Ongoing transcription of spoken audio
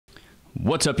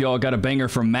What's up, y'all? Got a banger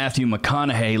from Matthew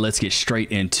McConaughey. Let's get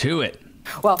straight into it.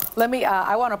 Well,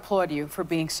 I want to applaud you for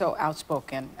being so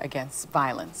outspoken against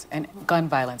violence and gun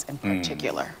violence in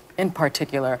particular. And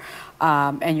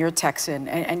you're a Texan,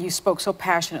 and you spoke so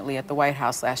passionately at the White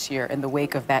House last year in the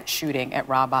wake of that shooting at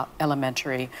Robb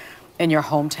Elementary in your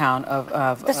hometown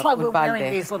of That's why we're Uvalde.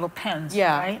 wearing these little pins,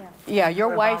 yeah. right? Yeah, your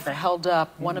wife held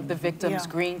up one of the victims'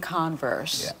 green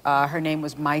Converse. Yeah. Her name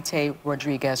was Maite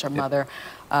Rodriguez. Her mother,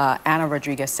 Anna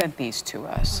Rodriguez, sent these to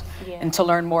us. Yeah. And to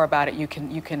learn more about it, you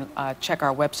can check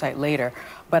our website later.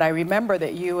 But I remember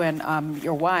that you and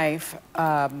your wife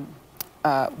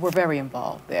were very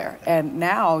involved there. And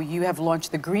now you have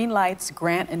launched the Green Lights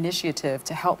Grant Initiative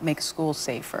to help make schools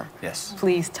safer. Yes.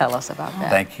 Please tell us about that.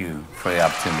 Thank you for the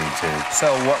opportunity to.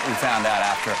 So what we found out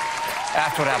after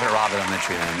what happened at Robb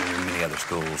Elementary and many other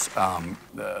schools,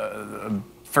 the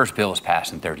first bill was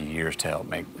passed in 30 years to help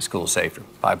make schools safer.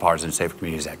 Bipartisan Safer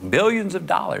Communities Act. Billions of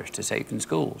dollars to safe in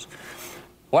schools.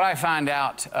 What I find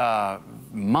out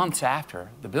months after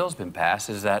the bill's been passed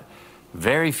is that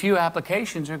very few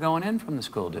applications are going in from the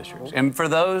school districts. And for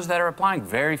those that are applying,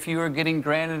 very few are getting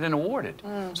granted and awarded.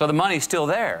 So the money's still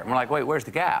there. And we're like, wait, where's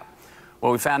the gap?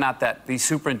 Well, we found out that these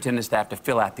superintendents have to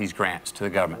fill out these grants to the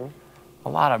government. A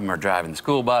lot of them are driving the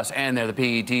school bus and they're the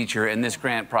PE teacher, and this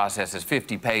grant process is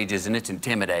 50 pages and it's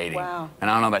intimidating. Wow. And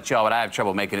I don't know about y'all, but I have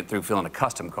trouble making it through filling a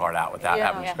custom card out without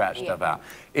having to scratch stuff out.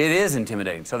 It is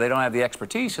intimidating, so they don't have the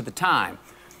expertise at the time.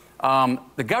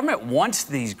 The government wants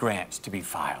these grants to be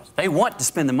filed. They want to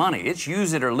spend the money. It's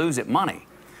use it or lose it money.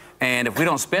 And if we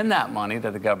don't spend that money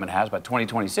that the government has by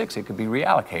 2026, it could be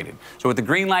reallocated. So with the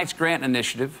Green Lights Grant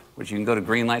Initiative, which you can go to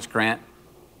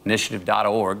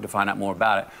greenlightsgrantinitiative.org to find out more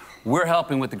about it, we're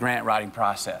helping with the grant writing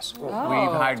process. We've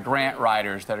hired grant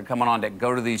writers that are coming on that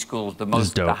go to these schools, the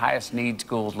highest need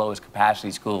schools, lowest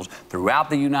capacity schools throughout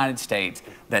the United States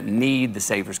that need the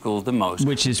safer schools the most.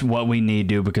 Which is what we need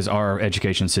to do, because our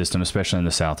education system, especially in the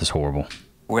South, is horrible.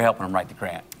 We're helping them write the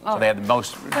grant. So they have the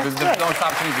most opportunity to get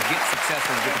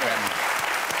successful and get the grant.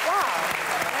 Wow,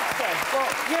 that's good. Well,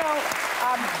 you know,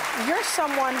 you're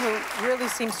someone who really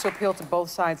seems to appeal to both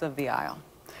sides of the aisle.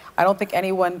 I don't think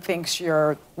anyone thinks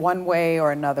you're one way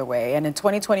or another way. And in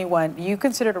 2021, you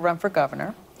considered to run for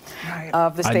governor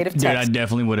of the state of Texas. Dude, I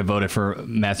definitely would have voted for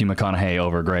Matthew McConaughey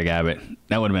over Greg Abbott.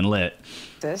 That would have been lit.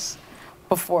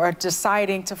 Before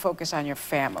deciding to focus on your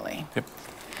family. Yep.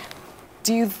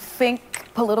 Do you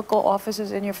think political office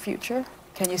is in your future?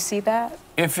 Can you see that?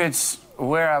 If it's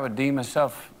where I would deem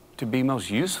myself to be most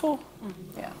useful,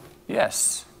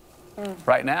 yes.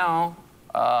 Right now,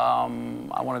 I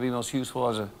want to be most useful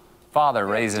as a father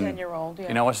raising 10-year-old,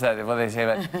 you know, what's that? What do they say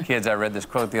about kids? I read this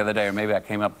quote the other day, or maybe I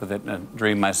came up with it in a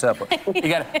dream myself. You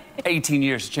got 18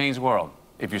 years to change the world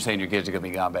if you're saying your kids are going to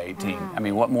be gone by 18. I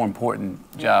mean, what more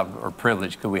important job or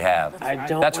privilege could we have?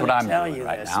 That's what I'm tell doing you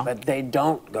right this, now. but they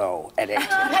don't go at 18.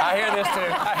 I hear this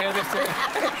too. I hear this too.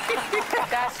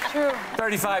 That's true.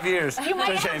 35 years You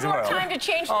might to change have the more world. time to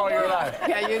change the Oh, world. you're right.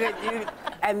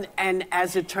 Yeah, and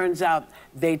as it turns out,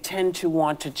 they tend to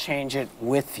want to change it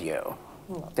with you.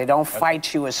 They don't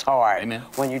fight you as hard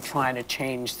when you're trying to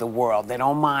change the world. They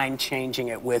don't mind changing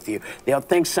it with you. They'll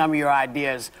think some of your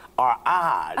ideas are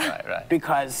odd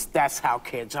because that's how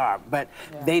kids are. But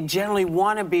they generally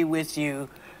want to be with you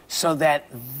so that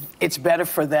it's better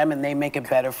for them and they make it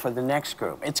better for the next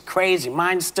group. It's crazy.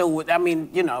 Mine's still, I mean,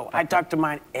 you know, I talk to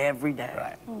mine every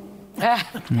day. I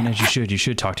mean, as you should. You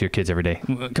should talk to your kids every day.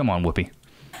 Come on, Whoopi.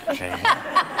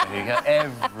 There you go.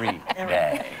 Every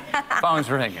day. Phone's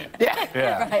ringing.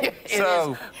 Yeah.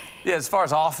 So, yeah, as far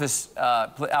as office, I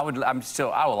will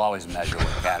always measure what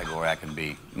category I can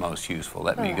be most useful.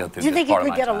 Let me go through. Do you think you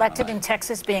could get elected in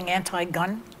Texas being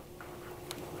anti-gun?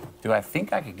 Do I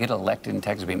think I could get elected in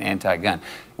Texas being anti-gun?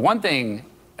 One thing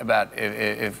about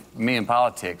if me in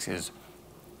politics is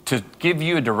to give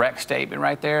you a direct statement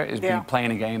right there is be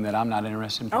playing a game that I'm not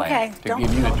interested in playing. To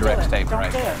give you a direct statement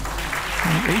right there.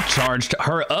 He charged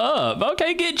her up.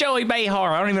 Okay, get Joey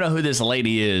Behar. I don't even know who this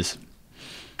lady is.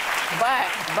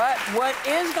 But what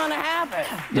is going to happen?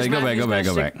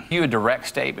 Go back. You a direct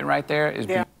statement right there is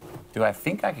do I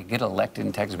think I could get elected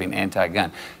in Texas being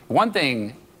anti-gun? One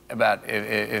thing about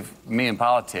if me in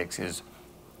politics is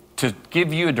to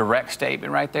give you a direct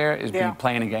statement right there is be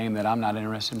playing a game that I'm not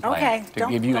interested in playing. To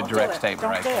give you a direct statement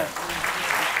right there.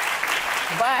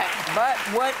 But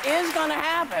what is going to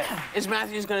happen is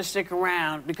Matthew's going to stick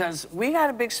around because we got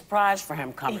a big surprise for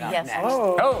him coming up next. Yeah.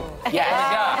 But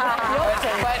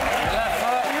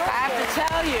I have to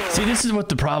tell you. See, this is what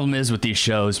the problem is with these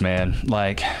shows, man.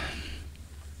 Like,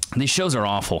 these shows are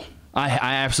awful.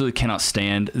 I absolutely cannot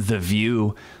stand The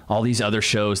View, all these other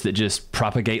shows that just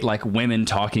propagate like women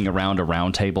talking around a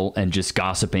round table and just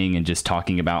gossiping and just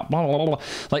talking about blah, blah, blah, blah.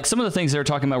 Like some of the things they were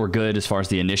talking about were good as far as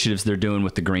the initiatives they're doing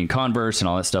with the green Converse and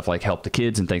all that stuff, like help the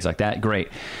kids and things like that. Great.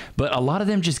 But a lot of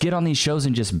them just get on these shows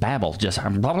and just babble, just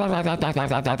blah, blah, blah, blah, blah,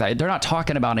 blah, blah, blah. They're not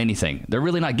talking about anything. They're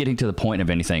really not getting to the point of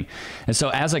anything. And so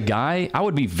as a guy, I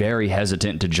would be very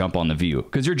hesitant to jump on The View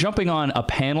because you're jumping on a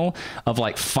panel of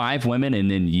like 5 women and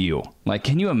then you. Like,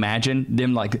 can you imagine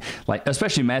them like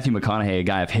especially Matthew McConaughey, a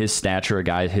guy of his stature, a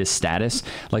guy of his status,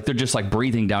 like they're just like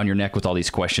breathing down your neck with all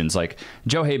these questions. Like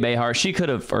Behar, she could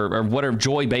have, or whatever,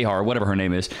 Joy Behar, whatever her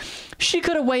name is, she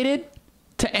could have waited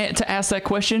to ask that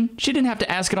question. She didn't have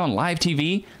to ask it on live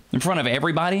TV in front of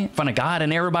everybody, in front of God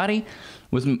and everybody.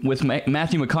 With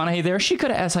Matthew McConaughey there, she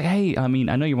could have asked like, "Hey, I mean,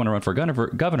 I know you want to run for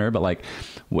governor, but like,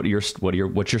 what's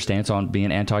your stance on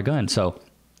being anti-gun?" So,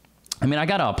 I mean, I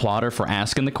got to applaud her for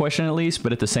asking the question at least,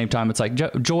 but at the same time, it's like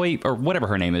Joy, or whatever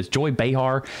her name is, Joy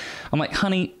Behar. I'm like,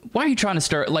 honey, why are you trying to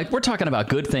start? Like, we're talking about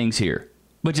good things here,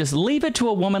 but just leave it to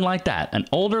a woman like that, an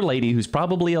older lady who's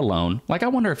probably alone. Like, I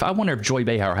wonder if Joy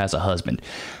Behar has a husband,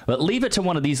 but leave it to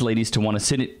one of these ladies to want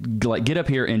to get up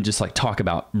here and just like talk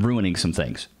about ruining some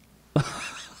things.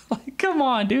 Like, come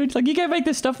on, dude. Like, you can't make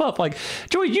this stuff up. Like,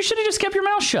 Joy, you should have just kept your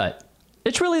mouth shut.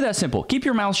 It's really that simple. Keep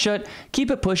your mouth shut. Keep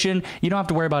it pushing. You don't have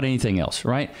to worry about anything else,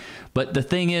 right? But the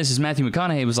thing is Matthew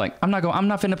McConaughey was like, I'm not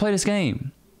finna play this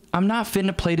game. I'm not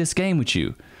finna play this game with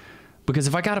you. Because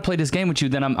if I got to play this game with you,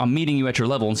 then I'm meeting you at your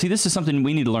level. And see, this is something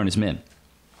we need to learn as men.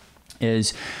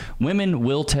 Is women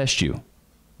will test you.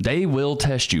 They will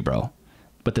test you, bro.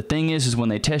 But the thing is when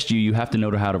they test you, you have to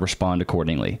know how to respond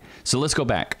accordingly. So let's go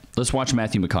back. Let's watch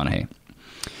Matthew McConaughey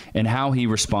and how he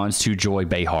responds to Joy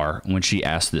Behar when she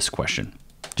asked this question,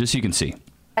 just so you can see.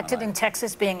 Elected in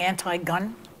Texas being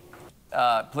anti-gun?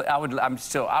 I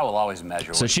will always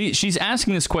measure. So she's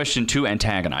asking this question to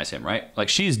antagonize him, right? Like,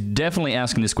 she's definitely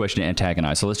asking this question to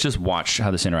antagonize. So let's just watch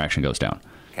how this interaction goes down.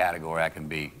 Category I can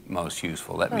be most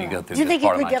useful. Let me go through. Do you think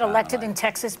you could get elected in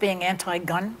Texas being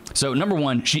anti-gun? So number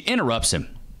one, she interrupts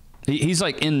him. He's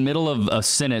like in the middle of a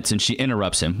sentence and she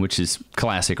interrupts him, which is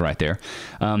classic right there.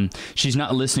 She's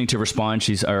not listening to respond.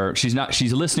 She's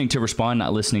listening to respond,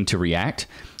 not listening to react.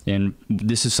 And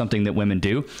this is something that women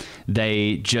do.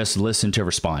 They just listen to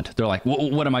respond. They're like,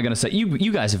 what am I going to say?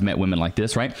 You guys have met women like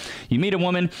this, right? You meet a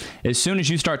woman, as soon as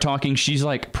you start talking, she's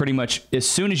like pretty much, as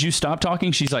soon as you stop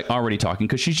talking, she's like already talking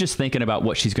because she's just thinking about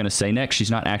what she's going to say next.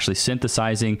 She's not actually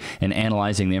synthesizing and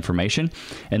analyzing the information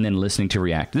and then listening to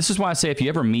react. This is why I say if you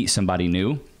ever meet somebody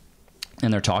new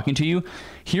and they're talking to you,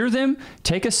 hear them,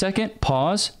 take a second,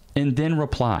 pause, and then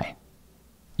reply.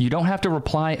 You don't have to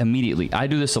reply immediately. I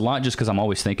do this a lot just because I'm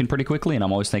always thinking pretty quickly and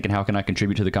I'm always thinking, how can I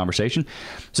contribute to the conversation?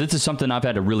 So this is something I've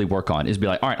had to really work on, is be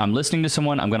like, all right, I'm listening to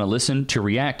someone. I'm going to listen to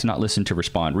react, not listen to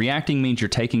respond. Reacting means you're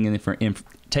taking in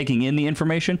the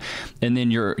information and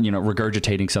then you're,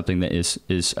 regurgitating something that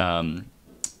is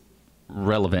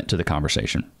relevant to the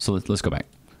conversation. So let's go back.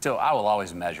 So I will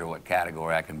always measure what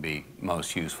category I can be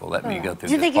most useful. Let me go through.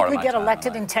 Do you think you could get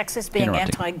elected in Texas being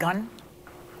anti-gun?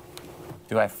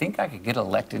 Do I think I could get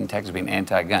elected in Texas being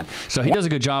anti-gun? So he does a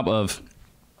good job of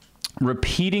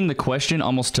repeating the question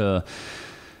almost to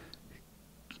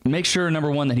make sure, number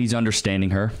one, that he's understanding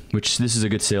her, which this is a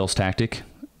good sales tactic.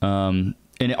 And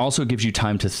it also gives you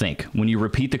time to think. When you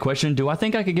repeat the question, do I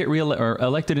think I could get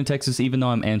elected in Texas even though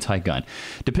I'm anti-gun?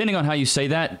 Depending on how you say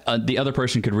that, the other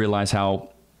person could realize how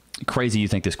crazy you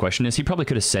think this question is. He probably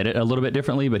could have said it a little bit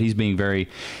differently, but he's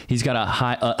got a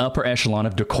high upper echelon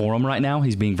of decorum right now.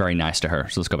 He's being very nice to her.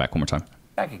 So let's go back one more time.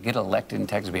 I could get elected in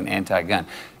Texas being anti-gun.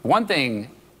 One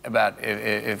thing about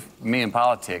if me in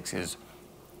politics is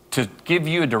to give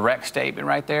you a direct statement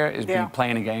right there is be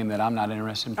playing a game that I'm not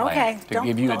interested in playing. Okay. To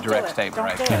give you a direct statement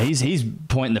right there. Yeah, he's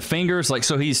pointing the fingers, like,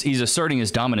 so he's asserting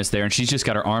his dominance there, and she's just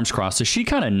got her arms crossed. So she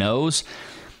kind of knows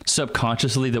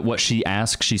subconsciously that what she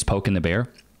asks, she's poking the bear.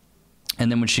 And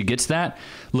then when she gets that,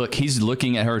 look, he's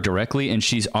looking at her directly and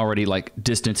she's already like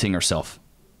distancing herself.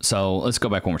 So let's go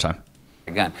back one more time.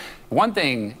 Again, one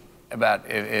thing about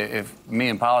if me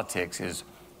in politics is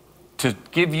to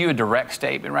give you a direct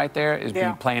statement right there is be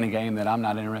playing a game that I'm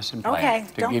not interested in playing. Okay.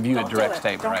 To give you a direct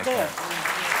statement right there.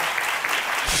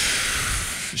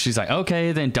 She's like,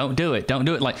 okay, then don't do it. Don't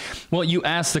do it. Like, well, you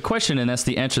asked the question and that's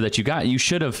the answer that you got. You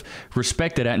should have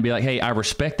respected that and be like, hey, I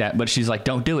respect that. But she's like,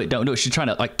 don't do it. Don't do it. She's trying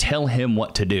to like tell him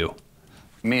what to do.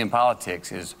 Me in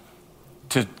politics is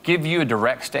to give you a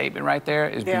direct statement right there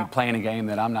is be playing a game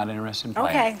that I'm not interested in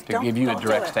playing. Okay. To give you a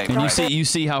direct statement. And you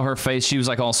see how her face, she was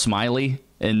like all smiley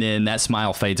and then that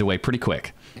smile fades away pretty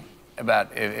quick.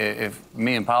 About if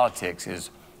me in politics is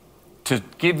To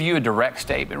give you a direct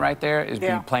statement right there is be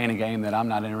playing a game that I'm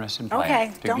not interested in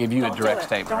playing. Okay. To give you a direct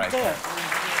statement right there.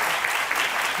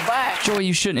 But Joy,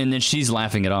 you shouldn't. And then she's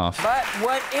laughing it off. But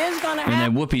what is going to happen? And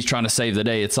then Whoopi's trying to save the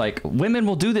day. It's like, women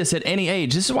will do this at any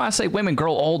age. This is why I say women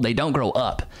grow old, they don't grow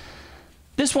up.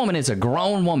 This woman is a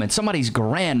grown woman, somebody's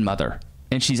grandmother,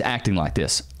 and she's acting like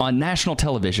this on national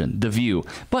television, The View.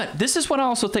 But this is what I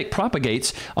also think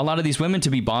propagates a lot of these women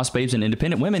to be boss babes and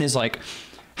independent women is like,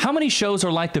 how many shows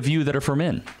are like The View that are for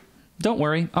men? Don't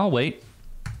worry, I'll wait.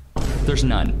 There's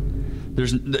none.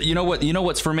 You know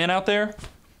what's for men out there?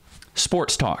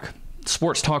 Sports talk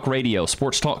radio,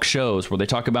 sports talk shows where they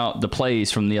talk about the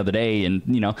plays from the other day, and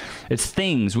it's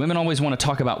things. Women always want to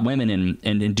talk about women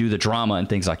and do the drama and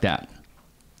things like that.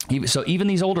 So even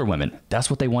these older women, that's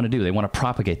what they want to do. They want to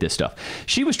propagate this stuff.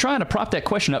 She was trying to prop that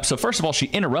question up. So first of all, she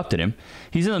interrupted him.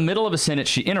 He's in the middle of a sentence.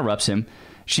 She interrupts him.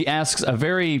 She asks a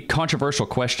very controversial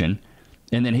question,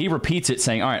 and then he repeats it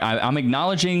saying, all right, I'm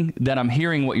acknowledging that I'm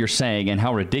hearing what you're saying and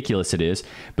how ridiculous it is.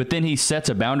 But then he sets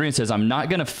a boundary and says, I'm not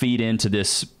going to feed into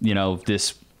this,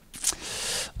 this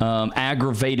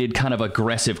aggravated kind of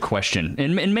aggressive question.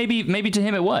 And maybe to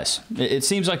him it was. It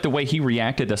seems like the way he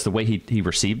reacted, that's the way he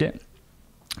received it.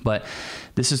 But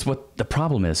this is what the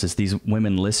problem is these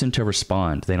women listen to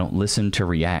respond. They don't listen to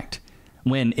react.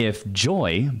 When if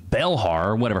Joy,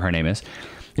 Behar, whatever her name is,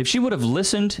 if she would have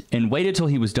listened and waited till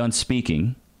he was done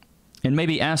speaking and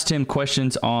maybe asked him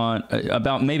questions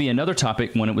about maybe another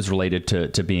topic when it was related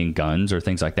to being guns or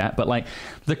things like that. But like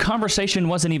the conversation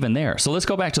wasn't even there. So let's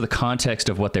go back to the context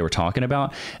of what they were talking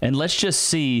about. And let's just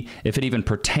see if it even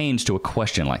pertains to a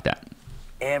question like that.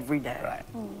 Every day. Right.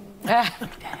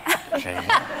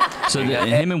 So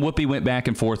him and Whoopi went back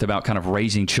and forth about kind of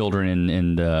raising children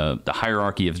and the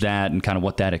hierarchy of that and kind of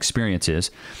what that experience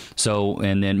is. So,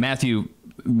 and then Matthew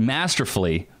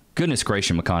masterfully, goodness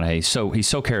gracious, McConaughey, he's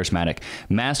so charismatic,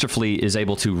 masterfully is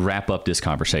able to wrap up this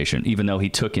conversation, even though he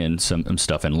took in some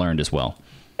stuff and learned as well.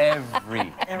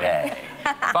 Every day.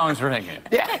 Phone's ringing.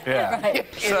 Yeah. Right.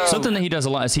 So, something that he does a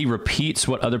lot is he repeats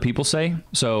what other people say.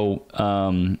 So,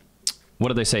 what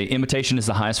do they say? Imitation is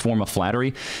the highest form of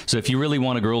flattery. So if you really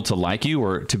want a girl to like you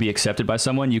or to be accepted by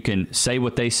someone, you can say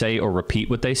what they say or repeat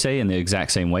what they say in the exact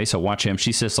same way. So watch him.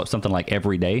 She says something like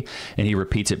every day, and he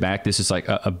repeats it back. This is like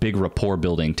a big rapport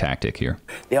building tactic here.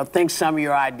 They'll think some of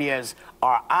your ideas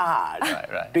are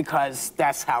odd because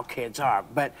that's how kids are.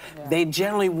 But they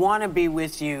generally want to be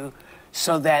with you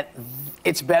so that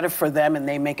it's better for them and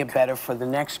they make it better for the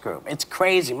next group. It's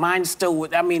crazy. Mine's still,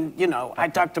 I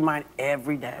talk to mine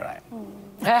every day.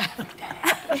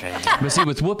 But see,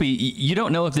 with Whoopi, you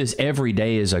don't know if this every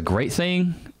day is a great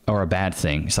thing or a bad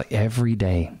thing. It's like every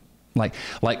day. Like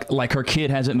her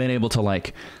kid hasn't been able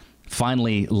to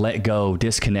finally let go,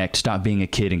 disconnect, stop being a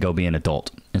kid and go be an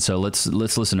adult. And so let's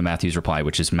listen to Matthew's reply,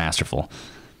 which is masterful.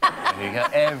 There you go.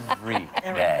 Every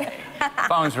day.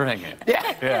 Phone's ringing.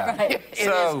 Yeah. Right.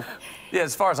 So,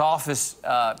 as far as office...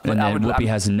 and then Whoopi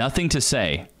has nothing to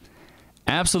say.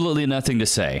 Absolutely nothing to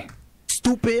say.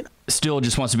 Stupid. Still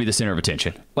just wants to be the center of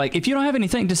attention. Like, if you don't have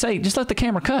anything to say, just let the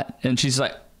camera cut. And she's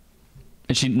like...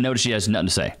 And she noticed she has nothing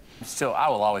to say. Still, I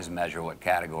will always measure what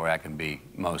category I can be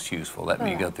most useful. Let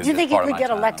me go through this. Do you think part he of could my get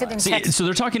time. elected in Texas? So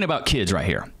they're talking about kids right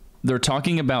here. They're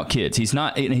talking about kids. He's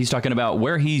talking about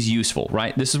where he's useful,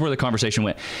 right? This is where the conversation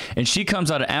went. And she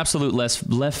comes out of absolute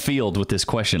left field with this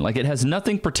question. Like, it has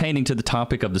nothing pertaining to the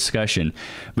topic of discussion,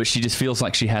 but she just feels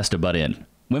like she has to butt in.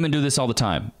 Women do this all the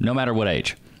time, no matter what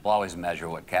age. I'll always measure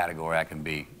what category I can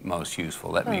be most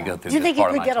useful. Let me go through Do you this think he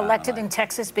part of could my get time. elected in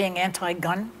Texas being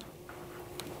anti-gun?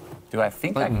 Do I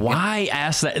think I can Why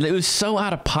ask that? It was so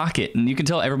out of pocket, and you can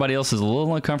tell everybody else is a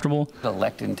little uncomfortable. get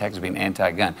elected in Texas being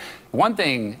anti-gun? One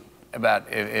thing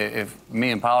about if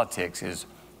me in politics is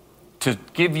to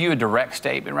give you a direct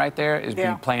statement right there is be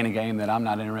playing a game that I'm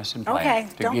not interested in playing. Okay.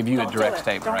 To give you a direct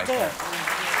statement right there.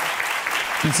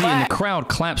 You see, and the crowd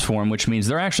claps for him, which means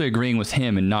they're actually agreeing with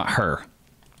him and not her.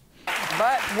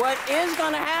 But what is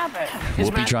going to happen?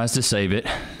 Whoopi tries to save it.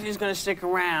 He's going to stick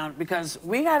around because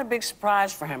we got a big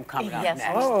surprise for him coming up next.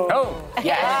 Oh,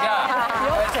 Yeah.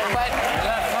 But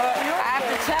I have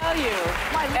to tell you,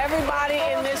 everybody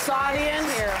in this audience,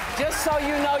 just so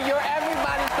you know,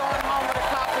 everybody's going home with a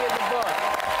copy of the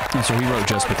book. And so he wrote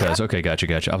Just Because. Okay,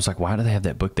 gotcha. I was like, why do they have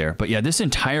that book there? But yeah, this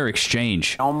entire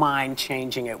exchange. Don't mind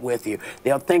changing it with you.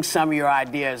 They'll think some of your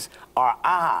ideas are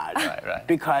odd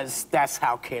because that's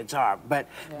how kids are. But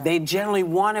they generally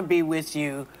want to be with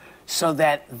you so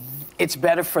that it's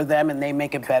better for them and they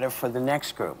make it better for the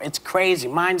next group. It's crazy.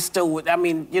 Mine's still,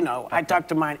 I talk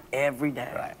to mine every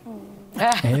day.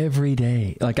 Every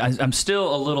day. Like, I'm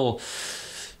still a little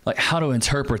like how to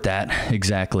interpret that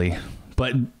exactly.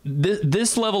 But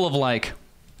this level of like,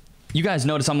 you guys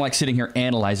notice I'm like sitting here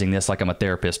analyzing this like I'm a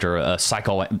therapist or a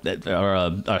psycho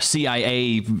or a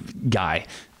CIA guy,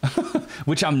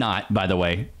 which I'm not, by the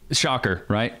way. Shocker,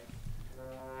 right?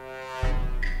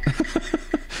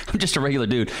 I'm just a regular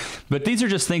dude. But these are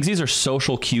just things, these are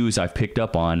social cues I've picked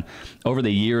up on over the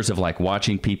years of like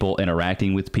watching people,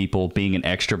 interacting with people, being an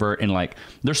extrovert. And like,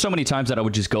 there's so many times that I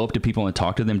would just go up to people and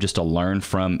talk to them just to learn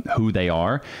from who they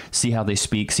are, see how they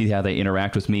speak, see how they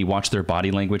interact with me, watch their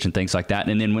body language and things like that.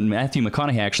 And then when Matthew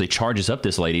McConaughey actually charges up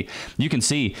this lady, you can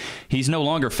see he's no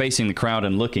longer facing the crowd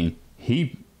and looking.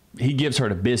 He gives her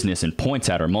to business and points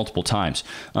at her multiple times.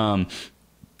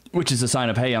 Which is a sign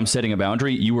of, hey, I'm setting a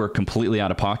boundary. You were completely out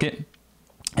of pocket.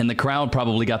 And the crowd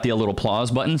probably got the little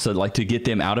applause button, so like to get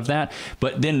them out of that.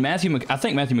 But then I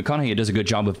think Matthew McConaughey does a good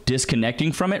job of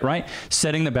disconnecting from it, right?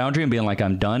 Setting the boundary and being like,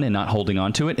 I'm done, and not holding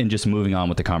on to it and just moving on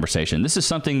with the conversation. This is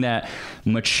something that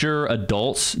mature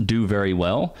adults do very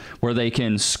well, where they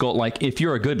can scold. Like if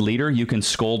you're a good leader, you can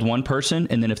scold one person,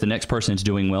 and then if the next person's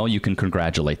doing well, you can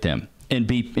congratulate them. And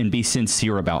be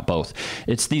sincere about both.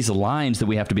 It's these lines that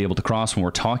we have to be able to cross when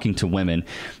we're talking to women,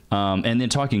 and then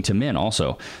talking to men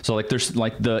also. So like there's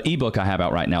like the ebook I have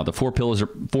out right now, the four pillars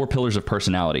of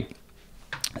personality.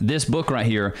 This book right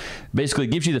here basically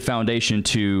gives you the foundation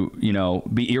to, you know,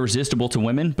 be irresistible to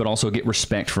women, but also get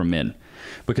respect from men.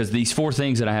 Because these 4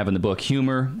 things that I have in the book,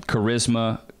 humor,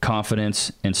 charisma,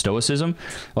 confidence, and stoicism,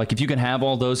 like if you can have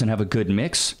all those and have a good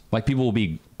mix, like people will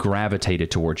be gravitated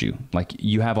towards you. Like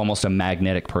you have almost a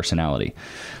magnetic personality.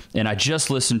 And I just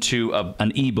listened to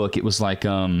an ebook. It was like,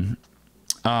 oh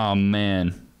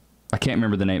man, I can't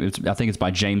remember the name. I think it's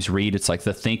by James Reed. It's like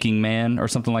The Thinking Man or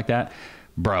something like that.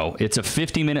 Bro, it's a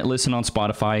 50-minute listen on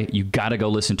Spotify. You got to go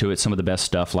listen to it. Some of the best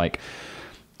stuff, like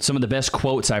some of the best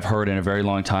quotes I've heard in a very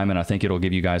long time. And I think it'll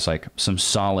give you guys like some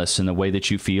solace in the way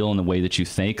that you feel and the way that you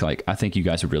think. Like, I think you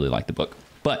guys would really like the book.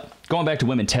 But going back to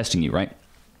women testing you, right?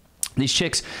 These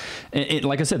chicks,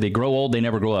 like I said, they grow old, they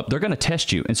never grow up. They're going to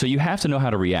test you. And so you have to know how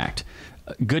to react.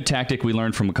 Good tactic we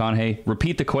learned from McConaughey.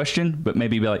 Repeat the question, but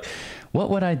maybe be like, what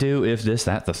would I do if this,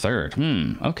 that, the third?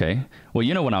 Okay. Well,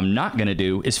 you know what I'm not going to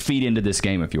do is feed into this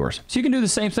game of yours. So you can do the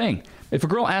same thing. If a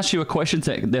girl asks you a question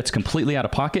that's completely out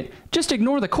of pocket, just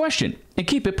ignore the question and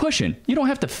keep it pushing. You don't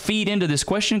have to feed into this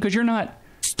question because you're not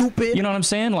stupid. You know what I'm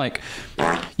saying? Like,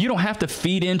 you don't have to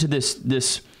feed into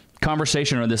this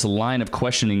conversation or this line of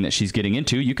questioning that she's getting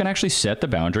into. You can actually set the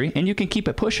boundary and you can keep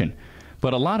it pushing.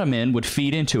 But a lot of men would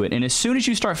feed into it. And as soon as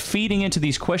you start feeding into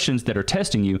these questions that are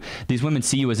testing you, these women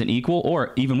see you as an equal,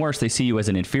 or even worse, they see you as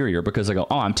an inferior because they go,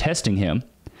 oh, I'm testing him,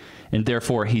 and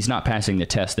therefore he's not passing the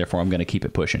test, therefore I'm going to keep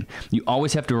it pushing. You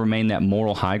always have to remain that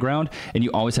moral high ground, and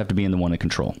you always have to be in the one in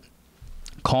control.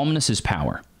 Calmness is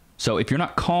power. So if you're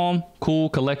not calm,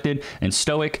 cool, collected, and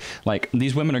stoic, like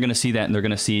these women are going to see that and they're going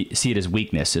to see it as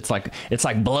weakness. It's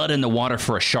like blood in the water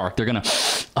for a shark. They're going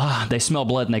to, they smell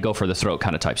blood and they go for the throat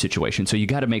kind of type situation. So you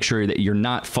got to make sure that you're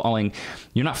not falling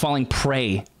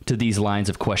prey to these lines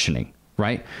of questioning,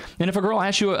 right? And if a girl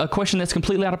asks you a question that's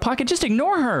completely out of pocket, just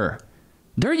ignore her.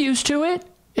 They're used to it.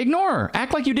 Ignore her.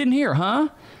 Act like you didn't hear, huh?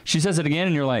 She says it again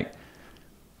and you're like,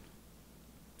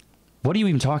 what are you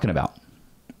even talking about?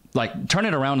 Like, turn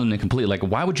it around and completely, like,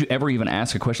 why would you ever even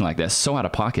ask a question like that? It's so out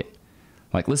of pocket.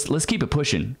 Like, let's keep it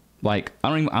pushing. Like, I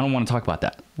don't want to talk about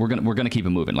that. We're gonna keep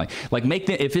it moving. Like make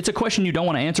them, if it's a question you don't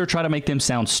want to answer, try to make them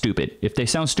sound stupid. If they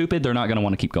sound stupid, they're not gonna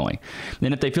want to keep going.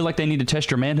 And if they feel like they need to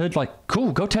test your manhood, like,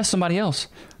 cool, go test somebody else.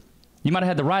 You might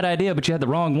have had the right idea, but you had the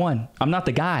wrong one. I'm not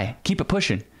the guy. Keep it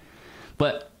pushing.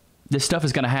 But this stuff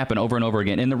is gonna happen over and over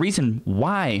again. And the reason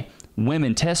why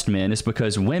women test men is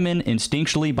because women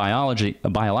instinctually,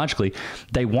 biologically,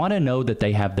 they want to know that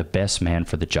they have the best man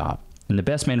for the job. And the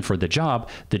best man for the job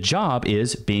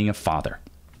is being a father,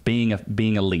 being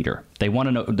a leader. They want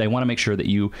to know, they want to make sure that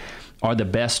you are the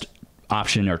best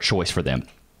option or choice for them.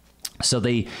 So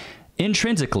they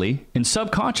intrinsically and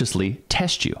subconsciously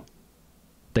test you.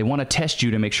 They want to test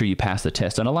you to make sure you pass the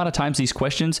test. And a lot of times these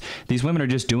questions, these women are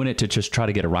just doing it to just try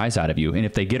to get a rise out of you. And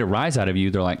if they get a rise out of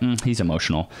you, they're like, he's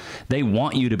emotional. They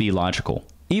want you to be logical.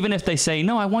 Even if they say,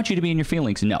 no, I want you to be in your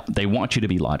feelings. No, they want you to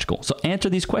be logical. So answer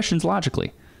these questions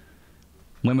logically.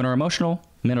 Women are emotional,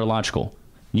 men are logical.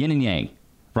 Yin and yang,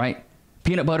 right?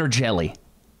 Peanut butter jelly.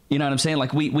 You know what I'm saying?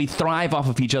 Like we thrive off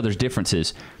of each other's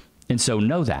differences. And so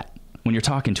know that when you're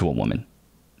talking to a woman.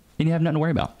 And you have nothing to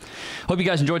worry about. Hope you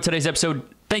guys enjoyed today's episode.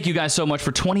 Thank you guys so much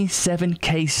for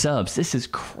 27K subs. This is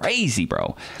crazy,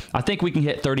 bro. I think we can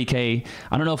hit 30K.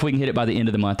 I don't know if we can hit it by the end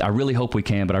of the month. I really hope we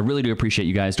can, but I really do appreciate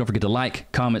you guys. Don't forget to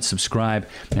like, comment, subscribe,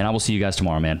 and I will see you guys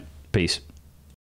tomorrow, man. Peace.